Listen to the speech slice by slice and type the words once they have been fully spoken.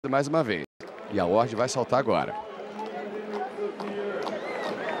mais uma vez. E a ordem vai saltar agora.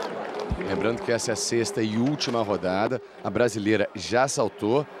 Lembrando que essa é a sexta e última rodada. A brasileira já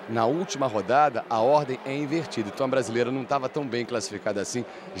saltou. Na última rodada, a ordem é invertida. Então a brasileira não estava tão bem classificada assim.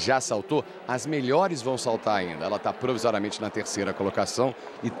 Já saltou. As melhores vão saltar ainda. Ela está provisoriamente na terceira colocação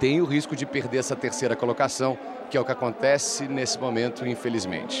e tem o risco de perder essa terceira colocação, que é o que acontece nesse momento,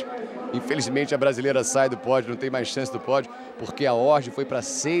 infelizmente. Infelizmente, a brasileira sai do pódio, não tem mais chance do pódio, porque a ordem foi para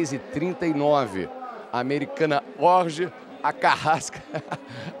 6h39. A americana Orge, a carrasca,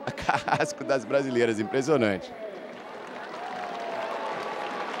 a carrasco das brasileiras, impressionante.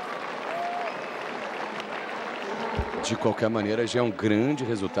 De qualquer maneira, já é um grande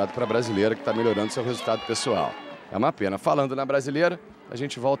resultado para a brasileira, que está melhorando seu resultado pessoal. É uma pena. Falando na brasileira, a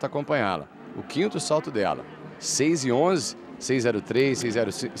gente volta a acompanhá-la. O quinto salto dela, 6h11, 6h03,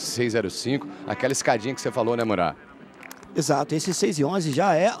 6h05, aquela escadinha que você falou, né, Murá? Exato, esse 6h11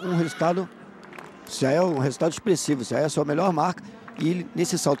 já é um resultado expressivo, já é a sua melhor marca. E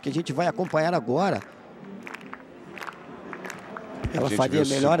nesse salto que a gente vai acompanhar agora, ela faria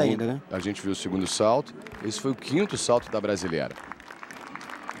melhor ainda, né? A gente viu o segundo salto, esse foi o quinto salto da brasileira.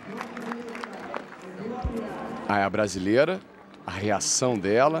 Aí a brasileira, a reação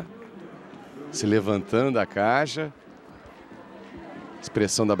dela, se levantando da caixa.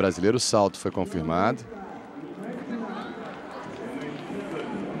 Expressão da brasileira, o salto foi confirmado.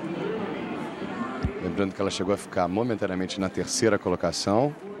 Lembrando que ela chegou a ficar momentaneamente na terceira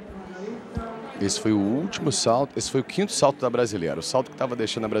colocação. Esse foi o último salto, esse foi o quinto salto da brasileira. O salto que estava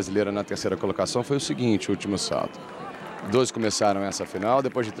deixando a brasileira na terceira colocação foi o seguinte, o último salto. 12 começaram essa final,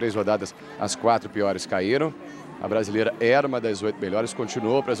 depois de 3 rodadas, as 4 piores caíram. A brasileira era uma das 8 melhores,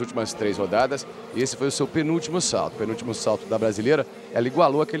 continuou para as últimas 3 rodadas. E esse foi o seu penúltimo salto. O penúltimo salto da brasileira, ela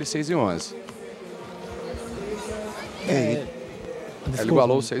igualou aquele 6h11. Ela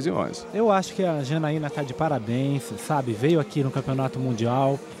igualou o 6h11. Eu acho que a Janaína está de parabéns, sabe? Veio aqui no Campeonato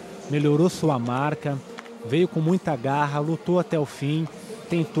Mundial, melhorou sua marca, veio com muita garra, lutou até o fim,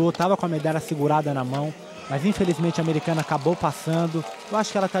 tentou, estava com a medalha segurada na mão, mas infelizmente a americana acabou passando. Eu acho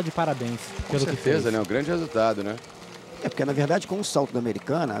que ela está de parabéns. Com certeza, né? Um grande resultado, né? É porque, na verdade, com o salto da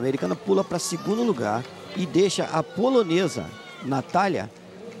americana, a americana pula para segundo lugar e deixa a polonesa, Natália,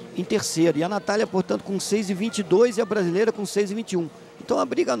 em terceiro. E a Natália, portanto, com 6h22 e a brasileira com 6h21. Então a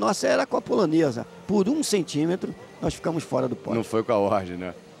briga nossa era com a polonesa. Por 1 centímetro, nós ficamos fora do pódio. Não foi com a ordem,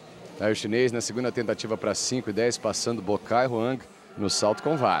 né? Aí o chinês, na segunda tentativa para 5h10, passando Bokai Huang no salto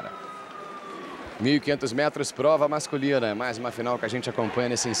com vara. 1.500 metros, prova masculina. Mais uma final que a gente acompanha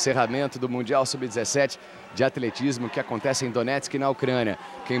nesse encerramento do Mundial Sub-17 de atletismo que acontece em Donetsk, na Ucrânia.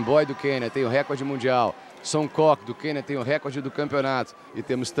 Kemboy do Quênia tem o recorde mundial. Songkok do Quênia tem o recorde do campeonato. E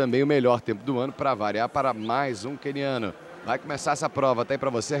temos também o melhor tempo do ano para variar para mais um queniano. Vai começar essa prova. Tá aí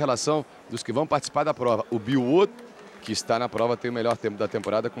para você a relação dos que vão participar da prova. O Biwot, que está na prova, tem o melhor tempo da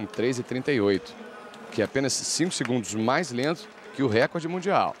temporada com 3h38, que é apenas 5 segundos mais lento que o recorde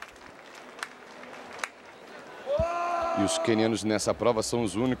mundial. E os quenianos nessa prova são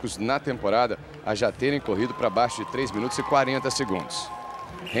os únicos na temporada a já terem corrido para baixo de 3 minutos e 40 segundos.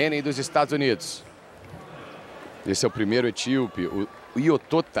 Henen dos Estados Unidos. Esse é o primeiro etíope, o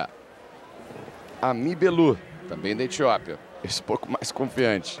Iotota Amibelu, também da Etiópia. Esse pouco mais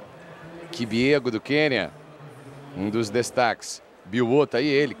confiante. Kibiego do Quênia, um dos destaques. Biwot, aí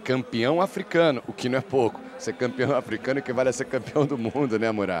ele, campeão africano, o que não é pouco. Ser campeão africano equivale a ser campeão do mundo, né,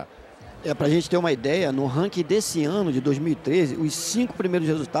 Murá? Para a gente ter uma ideia, no ranking desse ano, de 2013, os 5 primeiros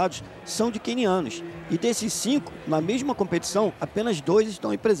resultados são de quenianos. E desses 5, na mesma competição, apenas 2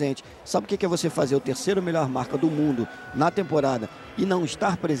 estão aí presentes. Sabe o que é você fazer o terceiro melhor marca do mundo na temporada e não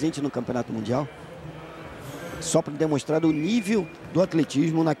estar presente no Campeonato Mundial? Só para demonstrar o nível do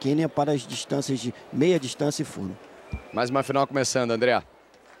atletismo na Quênia para as distâncias de meia distância e fundo. Mais uma final começando, André.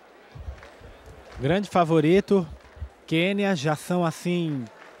 Grande favorito. Quênia já são assim...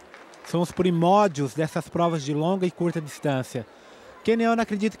 São os primórdios dessas provas de longa e curta distância. Queniano,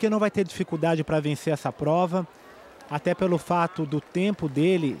 acredito que não vai ter dificuldade para vencer essa prova, até pelo fato do tempo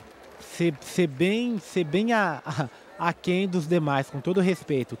dele ser bem aquém dos demais, com todo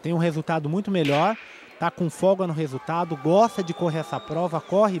respeito. Tem um resultado muito melhor, está com folga no resultado, gosta de correr essa prova,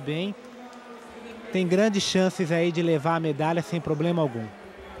 corre bem, tem grandes chances aí de levar a medalha sem problema algum.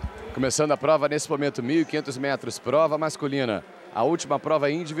 Começando a prova nesse momento, 1.500 metros, prova masculina. A última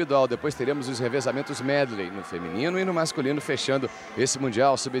prova individual, depois teremos os revezamentos medley no feminino e no masculino, fechando esse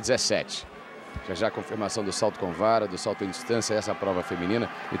Mundial Sub-17. Já a confirmação do salto com vara, do salto em distância, essa prova feminina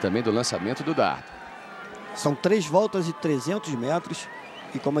e também do lançamento do dardo. São 3 voltas de 300 metros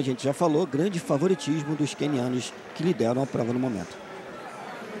e, como a gente já falou, grande favoritismo dos quenianos que lideram a prova no momento.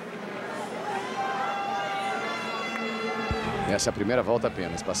 Essa é a primeira volta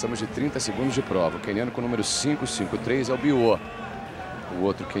apenas. Passamos de 30 segundos de prova. O queniano com o número 553 é o Biwo. O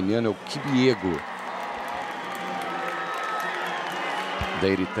outro queniano é o Kibiego. Da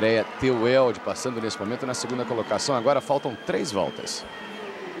Eritreia, Teweld, passando nesse momento na segunda colocação. Agora faltam 3 voltas.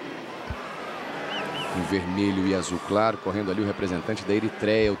 Em vermelho e azul claro, correndo ali o representante da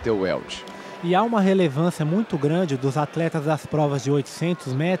Eritreia, o Teweld. E há uma relevância muito grande dos atletas das provas de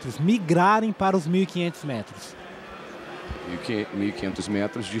 800 metros migrarem para os 1.500 metros. 1.500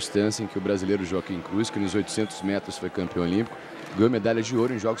 metros, distância em que o brasileiro Joaquim Cruz, que nos 800 metros foi campeão olímpico, ganhou medalha de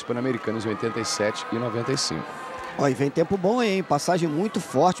ouro em Jogos Pan-Americanos em 87 e 95. Ó, e vem tempo bom aí, hein? Passagem muito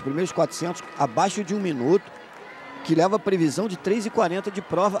forte, primeiros 400 abaixo de 1 minuto, que leva a previsão de 3,40 de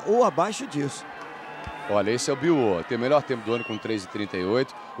prova ou abaixo disso. Olha, esse é o Biwo, tem o melhor tempo do ano com 3,38.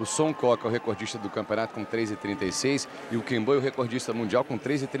 O Son Coca é o recordista do campeonato com 3,36. E o Kemboy, o recordista mundial, com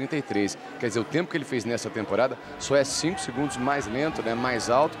 3,33. Quer dizer, o tempo que ele fez nessa temporada só é 5 segundos mais lento, né, mais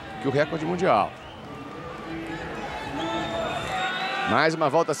alto que o recorde mundial. Mais uma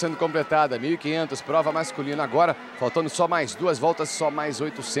volta sendo completada, 1.500, prova masculina agora, faltando só mais 2 voltas, só mais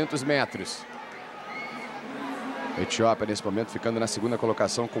 800 metros. Etiópia, nesse momento, ficando na segunda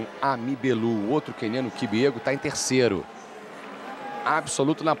colocação com Amibelu. O outro queniano, Kibiego, está em terceiro.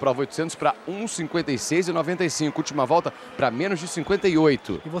 Absoluto na prova, 800 para 1,56,95. Última volta para menos de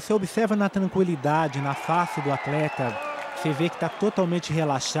 58. E você observa na tranquilidade, na face do atleta, você vê que está totalmente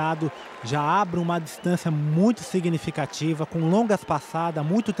relaxado, já abre uma distância muito significativa, com longas passadas,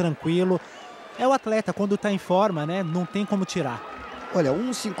 muito tranquilo. É o atleta, quando está em forma, né? Não tem como tirar. Olha,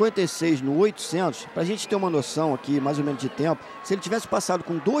 1,56 no 800, para a gente ter uma noção aqui, mais ou menos de tempo, se ele tivesse passado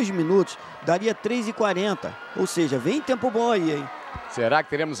com 2 minutos, daria 3,40. Ou seja, vem tempo bom aí, hein? Será que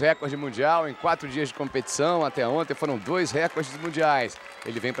teremos recorde mundial em 4 dias de competição? Até ontem foram 2 recordes mundiais.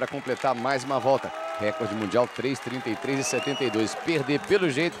 Ele vem para completar mais uma volta. Recorde mundial 3,33,72. Perder pelo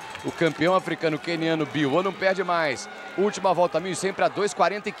jeito, o campeão africano queniano Biwo não perde mais. Última volta 1.100 para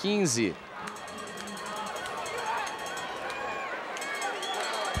 2,40,15.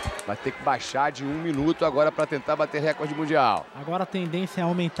 Vai ter que baixar de 1 minuto agora para tentar bater recorde mundial. Agora a tendência é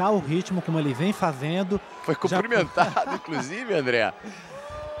aumentar o ritmo, como ele vem fazendo. Foi cumprimentado, inclusive, André.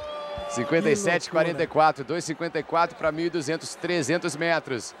 57,44, 2,54 para 1.200, 300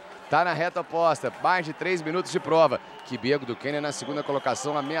 metros. Está na reta oposta, mais de 3 minutos de prova. Kibiego do Quênia na segunda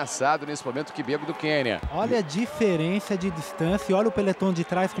colocação, ameaçado nesse momento, Kibiego do Quênia. Olha a diferença de distância e olha o pelotão de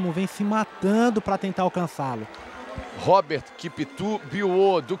trás como vem se matando para tentar alcançá-lo. Robert Kiptu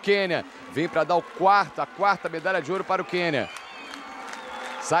Biwo, do Quênia, vem para dar a quarta medalha de ouro para o Quênia.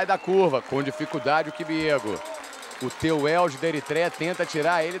 Sai da curva, com dificuldade o Kibiego. O Teweld da Eritreia tenta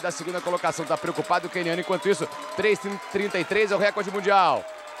tirar ele da segunda colocação. Está preocupado o queniano, enquanto isso, 3,33 é o recorde mundial.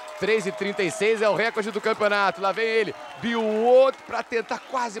 3,36 é o recorde do campeonato. Lá vem ele, Biwo, para tentar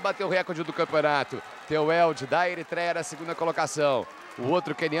quase bater o recorde do campeonato. Teweld da Eritreia na segunda colocação. O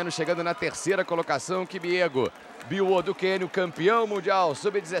outro queniano chegando na terceira colocação, Kibiego. Biwo do Quênia, campeão mundial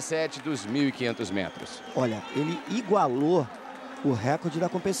sub-17 dos 1.500 metros. Olha, ele igualou o recorde da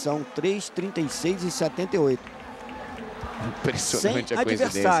competição, 3,36,78. Impressionante sem a coincidência,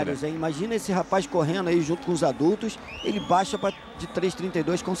 adversários, né? hein? Imagina esse rapaz correndo aí junto com os adultos, ele baixa de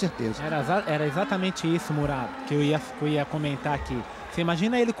 3,32 com certeza. Era exatamente isso, Murado, que eu ia comentar aqui. Você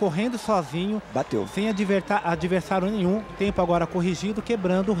imagina ele correndo sozinho, bateu, sem adversário nenhum, tempo agora corrigido,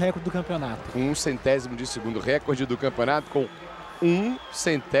 quebrando o recorde do campeonato. Com 1/100º de segundo, recorde do campeonato com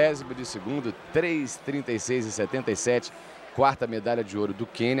 1/100º de segundo, 3,36,77. Quarta medalha de ouro do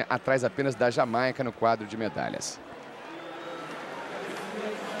Quênia, atrás apenas da Jamaica no quadro de medalhas.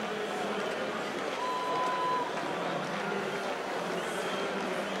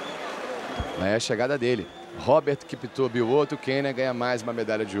 Lá é a chegada dele. Robert Kiptu Biwo do Quênia ganha mais uma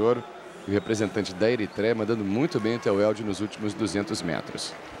medalha de ouro. E o representante da Eritreia mandando muito bem o Teweld nos últimos 200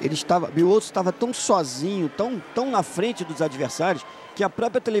 metros. Biwo estava tão sozinho, tão na frente dos adversários, que a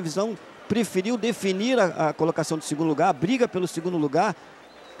própria televisão preferiu definir a colocação de segundo lugar, a briga pelo segundo lugar,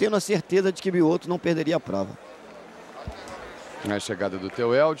 tendo a certeza de que Biwo não perderia a prova. A chegada do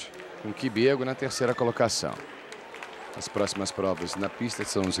Teweld, com Kibiego na terceira colocação. As próximas provas na pista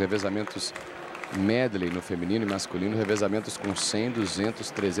são os revezamentos medley no feminino e masculino, revezamentos com 100, 200,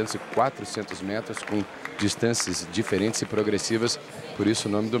 300 e 400 metros, com distâncias diferentes e progressivas, por isso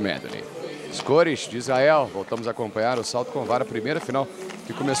o nome do medley. As cores de Israel, voltamos a acompanhar o salto com vara, primeira final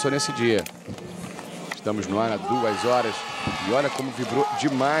que começou nesse dia. Estamos no ar há 2 horas e olha como vibrou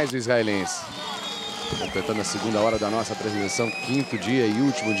demais o israelense. Completando a segunda hora da nossa transmissão, 5º dia e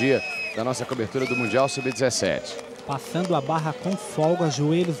último dia da nossa cobertura do Mundial Sub-17. Passando a barra com folga,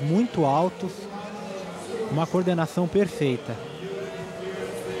 joelhos muito altos. Uma coordenação perfeita.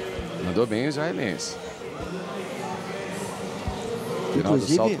 Mandou bem o israelense. Final do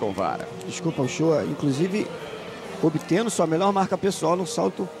salto com vara. Desculpa, o show, inclusive obtendo sua melhor marca pessoal no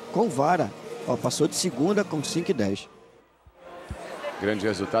salto com vara. Ó, passou de segunda com 5,10. Grande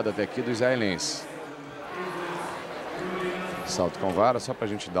resultado até aqui do israelense. Salto com vara, só para a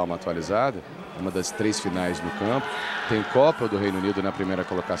gente dar uma atualizada. Uma das 3 finais do campo. Tem Copa do Reino Unido na primeira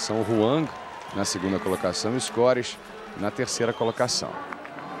colocação, Huang na segunda colocação e Scores na terceira colocação.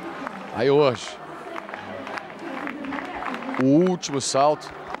 Aí hoje, o último salto,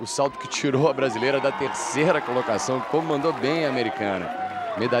 o salto que tirou a brasileira da terceira colocação, como mandou bem a americana.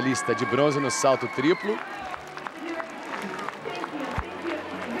 Medalhista de bronze no salto triplo.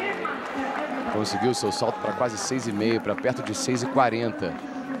 Conseguiu seu salto para quase 6,5, para perto de 6,40.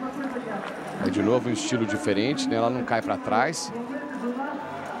 É de novo um estilo diferente, né? Ela não cai para trás.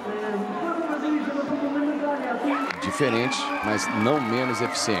 Diferente, mas não menos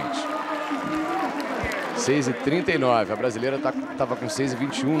eficiente. 6,39. A brasileira estava com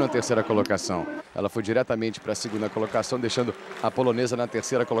 6,21 na terceira colocação. Ela foi diretamente para a segunda colocação, deixando a polonesa na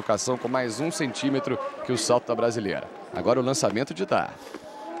terceira colocação com mais 1 centímetro que o salto da brasileira. Agora o lançamento de dar.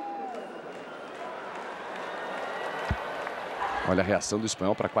 Olha a reação do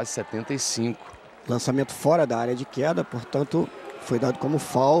espanhol para quase 75. Lançamento fora da área de queda, portanto, foi dado como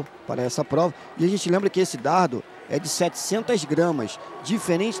foul para essa prova. E a gente lembra que esse dardo é de 700 gramas,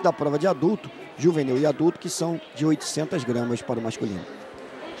 diferente da prova de adulto, juvenil e adulto, que são de 800 gramas para o masculino.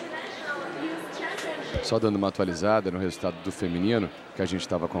 Só dando uma atualizada no resultado do feminino, que a gente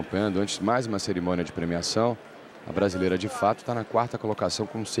estava acompanhando antes, mais uma cerimônia de premiação. A brasileira, de fato, está na quarta colocação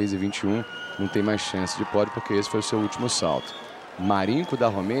com 6,21. Não tem mais chance de pódio, porque esse foi o seu último salto. Marinko, da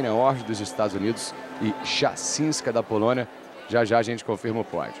Romênia, Orge, dos Estados Unidos e Jasinska, da Polônia. Já já a gente confirma o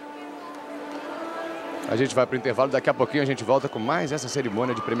pódio. A gente vai para o intervalo. Daqui a pouquinho a gente volta com mais essa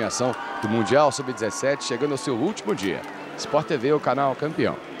cerimônia de premiação do Mundial Sub-17, chegando ao seu último dia. Sport TV, o canal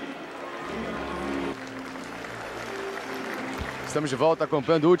campeão. Estamos de volta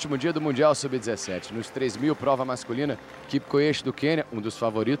acompanhando o último dia do Mundial Sub-17. Nos 3.000, prova masculina, Kipkoech do Quênia, um dos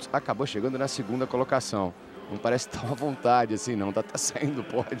favoritos, acabou chegando na segunda colocação. Não parece estar à vontade assim, não. Tá saindo do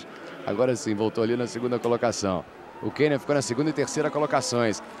pódio. Agora sim, voltou ali na segunda colocação. O Quênia ficou na segunda e terceira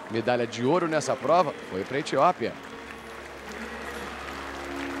colocações. Medalha de ouro nessa prova foi para a Etiópia.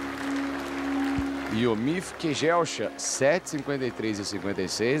 Yomif Kejelcha, 7,53 e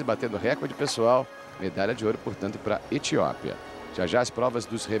 56, batendo recorde pessoal. Medalha de ouro, portanto, para a Etiópia. Já já as provas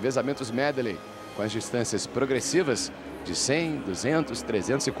dos revezamentos medley, com as distâncias progressivas de 100, 200,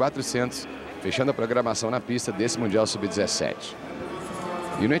 300 e 400, fechando a programação na pista desse Mundial Sub-17.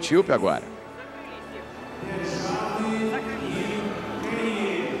 E no Etíope agora.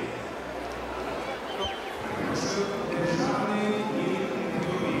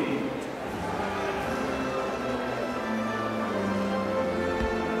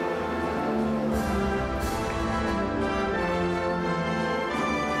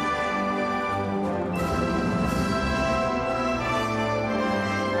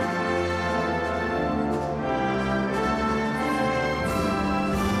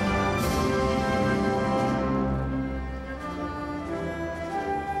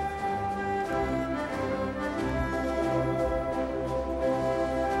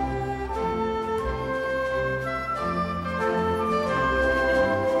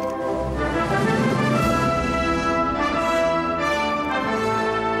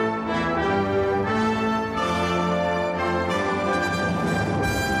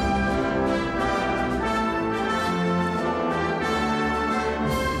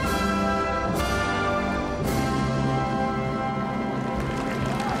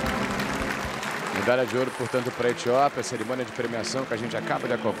 Medalha de ouro, portanto, para a Etiópia. Cerimônia de premiação que a gente acaba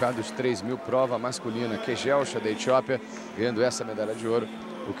de acompanhar dos 3.000 prova masculina. Kejelcha, da Etiópia, ganhando essa medalha de ouro.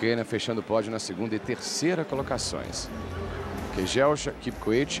 O Quênia fechando o pódio na segunda e terceira colocações. Kejelcha,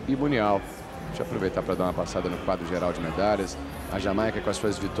 Kipkoech e Mundial. Deixa eu aproveitar para dar uma passada no quadro geral de medalhas. A Jamaica com as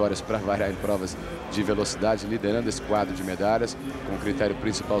suas vitórias para variar em provas de velocidade, liderando esse quadro de medalhas, com o critério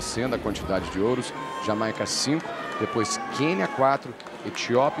principal sendo a quantidade de ouros. Jamaica 5, depois Quênia 4,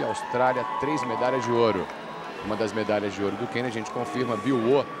 Etiópia, Austrália, 3 medalhas de ouro. Uma das medalhas de ouro do Quênia, a gente confirma,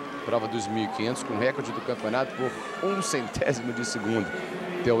 Bilwo, prova dos 1.500, com recorde do campeonato por 1 centésimo de segundo.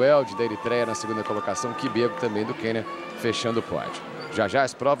 Teuelde, da Eritreia, na segunda colocação, Kibego, também do Quênia, fechando o pódio. Já já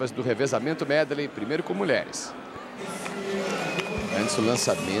as provas do revezamento medley, primeiro com mulheres. Antes o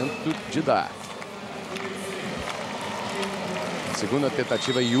lançamento de dar. Segunda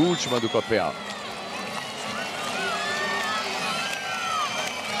tentativa e última do Copel.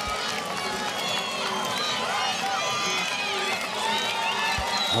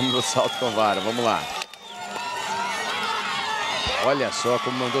 Vamos no salto com vara, vamos lá. Olha só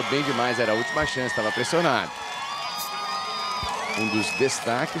como mandou bem demais, era a última chance, estava pressionado. Um dos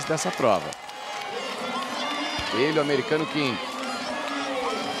destaques dessa prova. Ele, o americano King.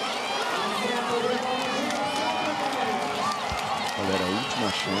 Olha, era a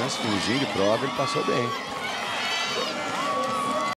última chance, finzinho de prova, ele passou bem.